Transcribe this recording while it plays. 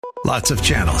Lots of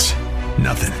channels,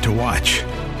 nothing to watch,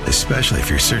 especially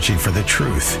if you're searching for the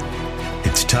truth.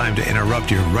 It's time to interrupt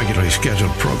your regularly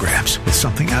scheduled programs with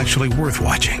something actually worth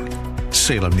watching.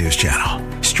 Salem News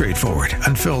Channel. Straightforward,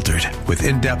 unfiltered, with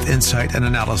in-depth insight and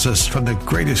analysis from the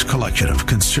greatest collection of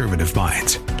conservative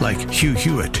minds like Hugh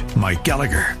Hewitt, Mike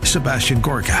Gallagher, Sebastian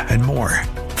Gorka, and more.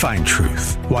 Find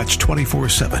truth. Watch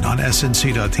 24/7 on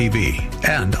snc.tv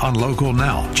and on Local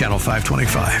Now, Channel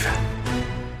 525.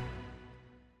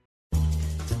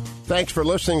 Thanks for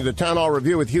listening to the Town Hall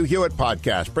Review with Hugh Hewitt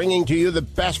podcast, bringing to you the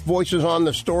best voices on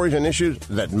the stories and issues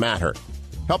that matter.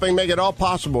 Helping make it all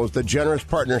possible is the generous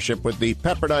partnership with the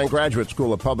Pepperdine Graduate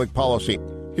School of Public Policy.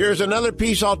 Here's another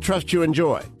piece I'll trust you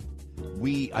enjoy.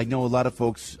 I know a lot of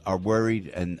folks are worried,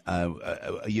 and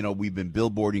we've been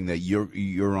billboarding that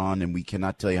you're on, and we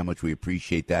cannot tell you how much we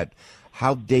appreciate that.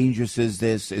 How dangerous is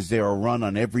this? Is there a run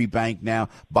on every bank now?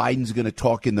 Biden's going to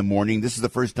talk in the morning. This is the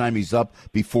first time he's up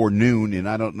before noon, and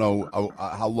I don't know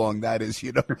how long that is,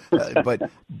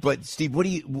 But Steve,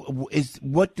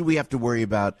 what do we have to worry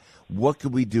about? What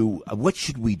could we do? What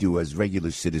should we do as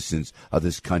regular citizens of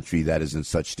this country that is in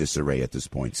such disarray at this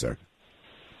point, sir?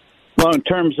 Well, in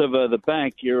terms of the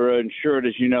bank, you're insured,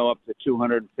 as you know, up to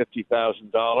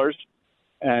 $250,000,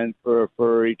 and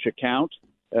for each account.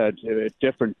 At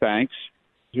different banks,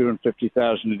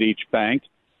 $250,000 at each bank.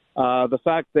 The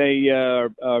fact they are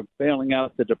bailing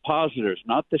out the depositors,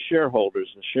 not the shareholders.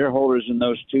 The shareholders in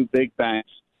those two big banks,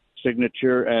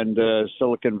 Signature and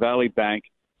Silicon Valley Bank,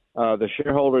 the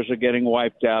shareholders are getting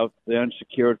wiped out. The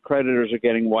unsecured creditors are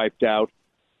getting wiped out.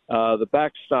 The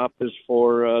backstop is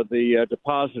for the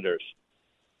depositors.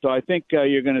 So I think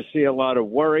you're going to see a lot of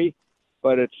worry,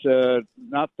 but it's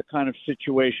not the kind of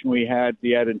situation we had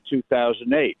yet in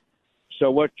 2008.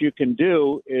 So what you can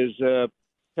do is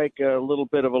take a little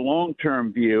bit of a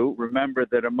long-term view. Remember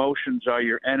that emotions are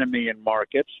your enemy in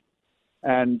markets,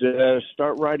 and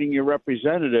start writing your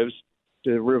representatives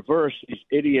to reverse these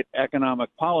idiot economic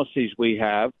policies we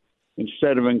have.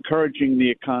 Instead of encouraging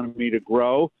the economy to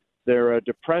grow, they're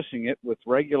depressing it with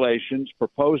regulations,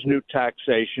 proposed new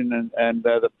taxation, and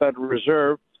the Federal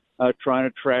Reserve trying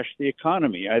to trash the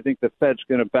economy. I think the Fed's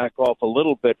going to back off a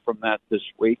little bit from that this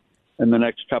week, in the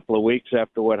next couple of weeks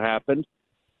after what happened.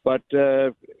 But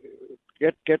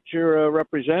get your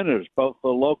representatives, both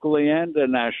locally and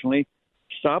nationally,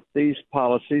 stop these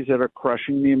policies that are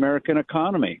crushing the American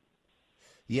economy.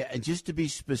 Yeah, and just to be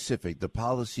specific, the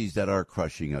policies that are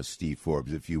crushing us, Steve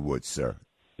Forbes, if you would, sir.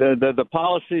 The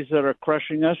policies that are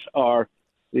crushing us are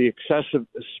the excessive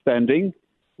spending,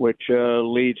 which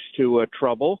leads to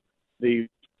trouble. The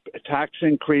tax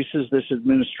increases this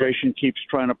administration keeps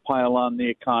trying to pile on the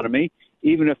economy.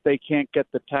 Even if they can't get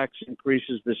the tax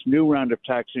increases, this new round of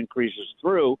tax increases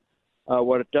through,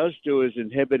 what it does do is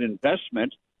inhibit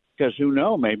investment, because who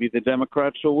knows, maybe the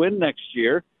Democrats will win next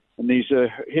year and these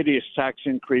hideous tax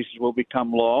increases will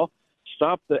become law.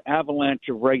 Stop the avalanche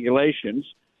of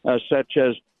regulations, such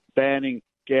as banning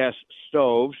gas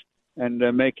stoves and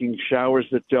making showers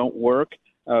that don't work,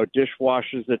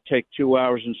 dishwashers that take 2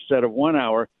 hours instead of 1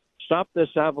 hour. Stop this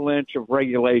avalanche of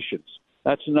regulations.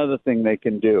 That's another thing they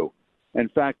can do. In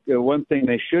fact, one thing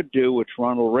they should do, which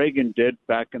Ronald Reagan did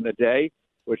back in the day,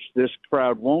 which this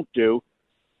crowd won't do,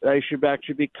 they should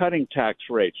actually be cutting tax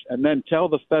rates, and then tell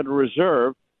the Federal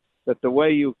Reserve that the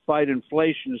way you fight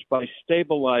inflation is by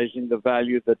stabilizing the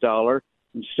value of the dollar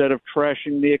instead of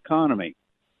trashing the economy.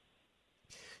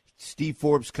 Steve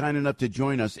Forbes, kind enough to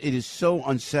join us. It is so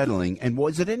unsettling. And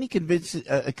was it any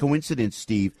coincidence,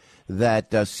 Steve,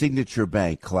 that Signature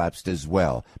Bank collapsed as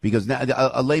well? Because now,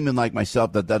 a layman like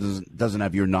myself that doesn't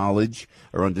have your knowledge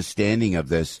or understanding of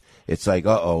this, it's like,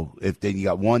 if then you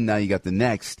got one, now you got the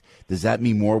next. Does that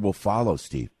mean more will follow,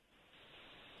 Steve?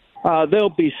 There'll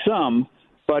be some,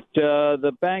 but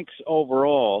the banks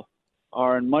overall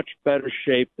are in much better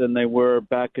shape than they were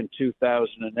back in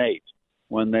 2008.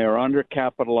 When they were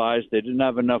undercapitalized, they didn't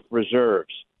have enough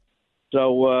reserves.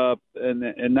 So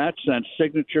in that sense,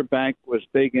 Signature Bank was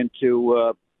big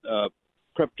into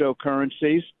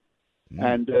cryptocurrencies,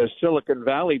 and Silicon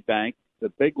Valley Bank, the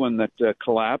big one that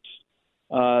collapsed,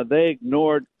 they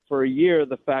ignored for a year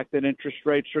the fact that interest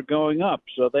rates are going up.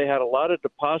 So they had a lot of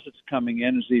deposits coming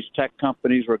in as these tech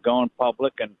companies were going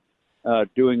public and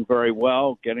doing very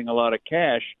well, getting a lot of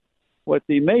cash. What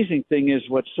the amazing thing is,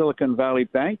 what Silicon Valley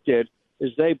Bank did is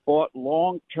they bought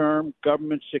long-term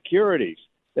government securities.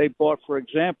 They bought, for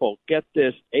example, get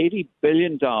this, $80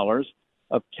 billion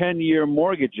of 10-year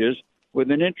mortgages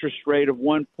with an interest rate of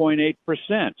 1.8%.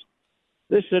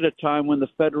 This at a time when the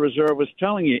Federal Reserve was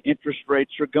telling you interest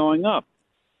rates are going up.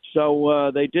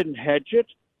 So they didn't hedge it.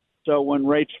 So when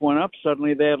rates went up,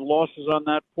 suddenly they had losses on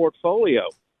that portfolio.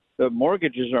 The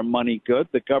mortgages are money good.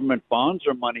 The government bonds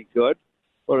are money good.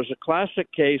 But it's a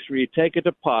classic case where you take a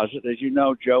deposit. As you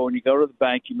know, Joe, when you go to the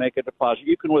bank, you make a deposit.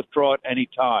 You can withdraw it any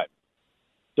time.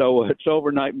 So it's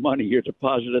overnight money, your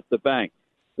deposit at the bank.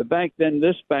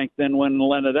 This bank then went and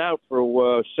lent it out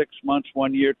for 6 months,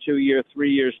 1 year, 2 years,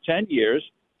 3 years, 10 years.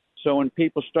 So when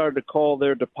people started to call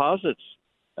their deposits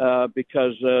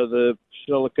because the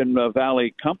Silicon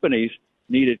Valley companies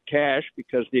needed cash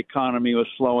because the economy was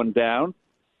slowing down,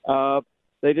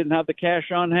 they didn't have the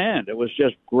cash on hand. It was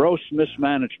just gross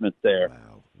mismanagement there.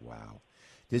 Wow.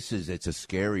 It's a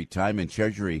scary time, and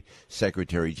Treasury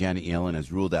Secretary Janet Yellen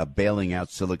has ruled out bailing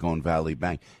out Silicon Valley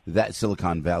Bank.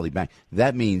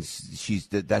 That means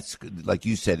that's like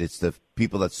you said, it's the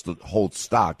people that hold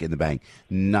stock in the bank,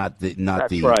 not the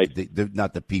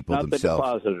people not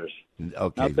themselves. The depositors.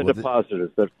 Okay, not the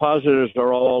depositors. The depositors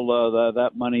are all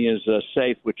that money is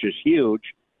safe, which is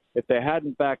huge. If they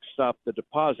hadn't backstopped the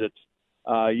deposits,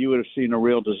 you would have seen a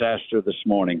real disaster this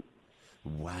morning.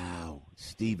 Wow,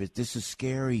 Steve, this is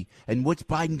scary. And what's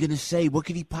Biden going to say? What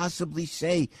could he possibly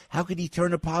say? How could he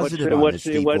turn a positive on this,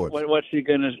 Steve Forbes? What's he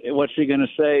going to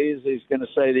say is he's going to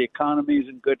say the economy's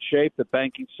in good shape, the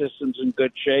banking system's in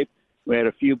good shape. We had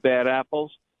a few bad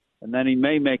apples. And then he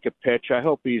may make a pitch. I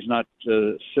hope he's not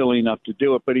silly enough to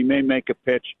do it, but he may make a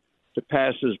pitch to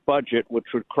pass his budget, which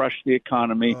would crush the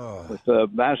economy with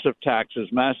massive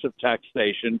taxes, massive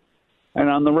taxation, and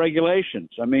on the regulations.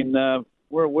 I mean,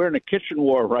 we're in a kitchen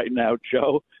war right now,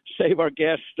 Joe. Save our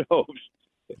gas stoves.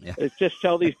 Yeah. It's just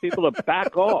tell these people to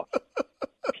back off.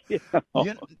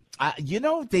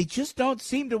 They just don't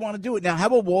seem to want to do it. Now, how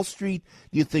will Wall Street,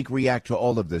 do you think, react to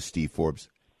all of this, Steve Forbes?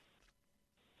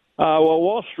 Well,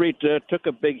 Wall Street took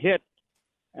a big hit,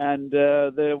 and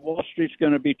the Wall Street's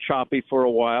going to be choppy for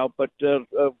a while. But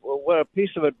a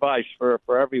piece of advice for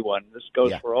everyone, this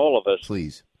goes for all of us,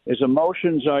 please, is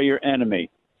emotions are your enemy.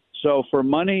 So for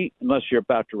money, unless you're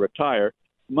about to retire,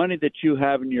 money that you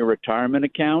have in your retirement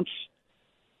accounts,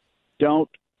 don't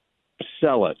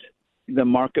sell it. The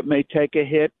market may take a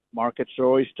hit. Markets are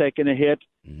always taking a hit.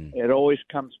 Mm-hmm. It always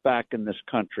comes back in this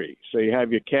country. So you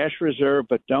have your cash reserve,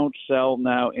 but don't sell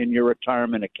now in your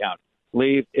retirement account.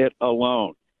 Leave it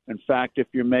alone. In fact, if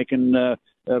you're making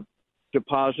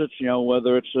deposits,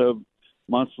 whether it's a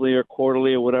monthly or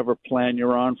quarterly or whatever plan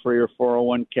you're on for your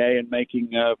 401k and making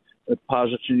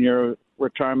deposits in your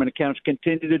retirement accounts,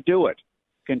 continue to do it.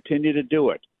 Continue to do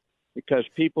it. Because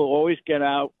people always get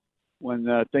out when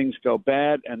things go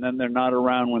bad, and then they're not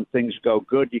around when things go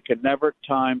good. You can never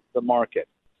time the market.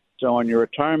 So on your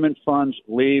retirement funds,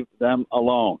 leave them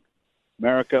alone.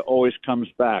 America always comes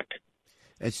back.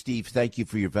 And Steve, thank you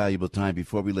for your valuable time.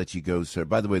 Before we let you go, sir,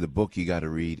 by the way, the book you got to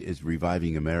read is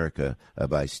Reviving America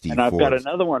by Steve Forbes. And I've got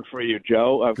another one for you,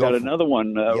 Joe. I've got another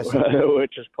one,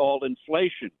 which is called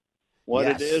Inflation. What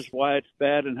it is, why it's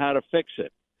bad, and how to fix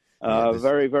it.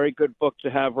 Very, very good book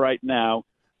to have right now,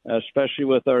 especially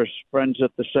with our friends at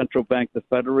the central bank, the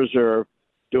Federal Reserve,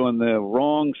 doing the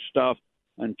wrong stuff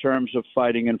in terms of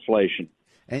fighting inflation.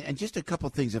 And just a couple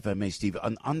things, if I may, Steve,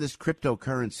 on this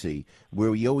cryptocurrency,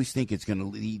 where we always think it's going to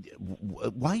lead.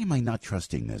 Why am I not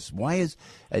trusting this? Why is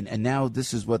and now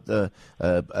this is what the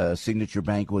Signature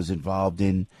Bank was involved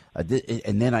in,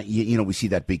 and then we see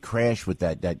that big crash with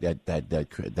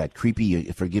that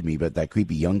creepy, forgive me, but that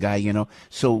creepy young guy,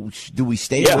 So do we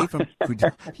stay away from?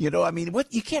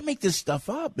 What you can't make this stuff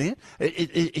up, man.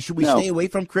 Should we stay away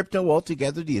from crypto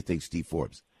altogether? Do you think, Steve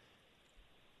Forbes?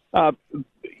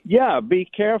 Be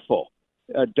careful.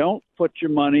 Don't put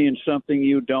your money in something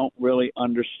you don't really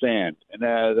understand. And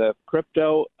the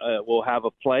crypto will have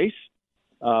a place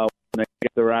when they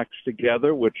get their acts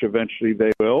together, which eventually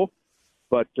they will.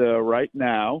 But right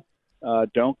now,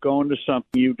 don't go into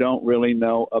something you don't really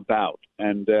know about.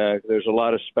 And there's a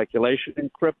lot of speculation in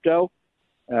crypto.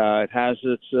 It has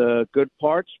its good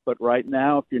parts, but right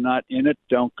now, if you're not in it,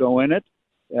 don't go in it.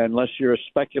 Unless you're a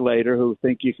speculator who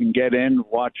think you can get in,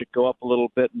 watch it go up a little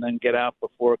bit, and then get out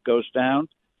before it goes down.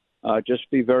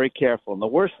 Just be very careful. And the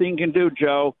worst thing you can do,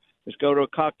 Joe, is go to a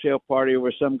cocktail party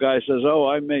where some guy says, "Oh,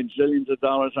 I made zillions of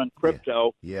dollars on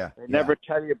crypto." They never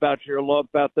tell you about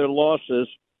their losses.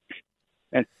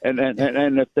 And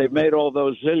if they made all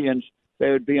those zillions,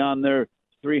 they would be on their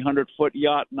 300-foot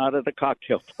yacht, not at a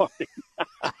cocktail party.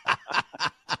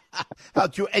 How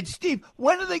true. And Steve,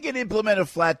 when are they going to implement a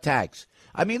flat tax?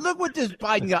 I mean, look what this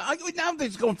Biden got. Now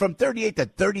it's going from 38 to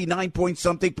 39 point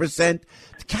something percent.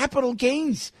 Capital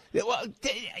gains. They want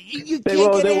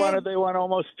to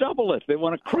almost double it. They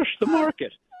want to crush the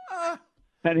market.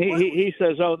 And he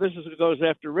says, "Oh, this goes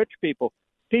after rich people."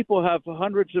 People have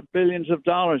hundreds of billions of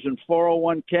dollars in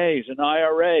 401ks and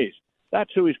IRAs.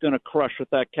 That's who he's going to crush with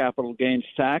that capital gains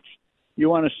tax. You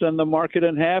want to send the market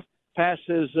in half? Pass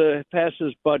his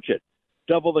budget.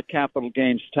 Double the capital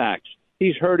gains tax.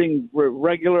 He's hurting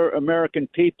regular American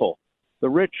people. The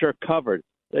rich are covered.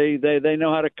 They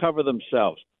know how to cover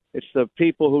themselves. It's the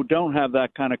people who don't have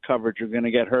that kind of coverage who are going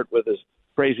to get hurt with his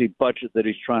crazy budget that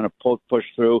he's trying to push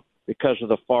through because of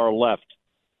the far left.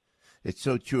 It's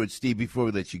so true. And Steve, before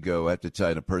we let you go, I have to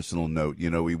tie in a personal note. You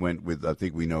know, we went with, I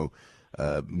think we know,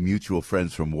 mutual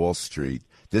friends from Wall Street.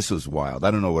 This was wild.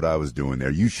 I don't know what I was doing there.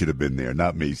 You should have been there,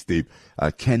 not me, Steve.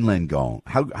 Ken Langone.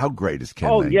 How great is Ken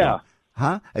Langone? Oh, yeah.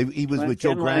 Huh? He was with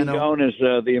Joe Grano. Langone is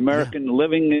the American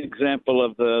living example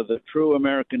of the true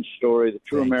American story, the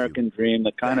true American dream,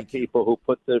 the kind of people who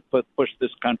push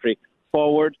this country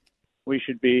forward. We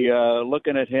should be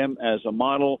looking at him as a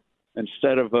model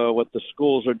instead of what the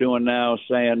schools are doing now,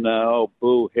 saying, oh,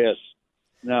 boo, hiss.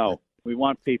 No, we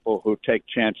want people who take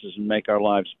chances and make our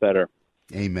lives better.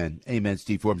 Amen. Amen,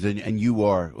 Steve Forbes. And you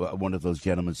are one of those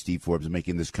gentlemen, Steve Forbes,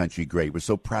 making this country great. We're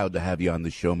so proud to have you on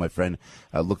the show, my friend.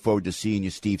 Look forward to seeing you,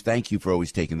 Steve. Thank you for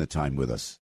always taking the time with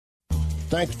us.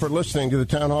 Thanks for listening to the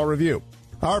Town Hall Review.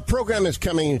 Our program is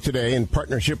coming today in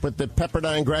partnership with the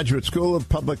Pepperdine Graduate School of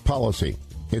Public Policy.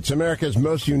 It's America's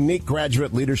most unique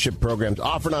graduate leadership programs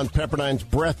offered on Pepperdine's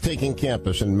breathtaking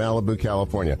campus in Malibu,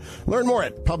 California. Learn more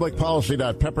at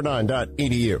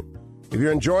publicpolicy.pepperdine.edu. If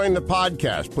you're enjoying the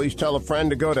podcast, please tell a friend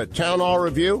to go to Town Hall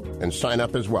Review and sign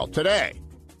up as well today.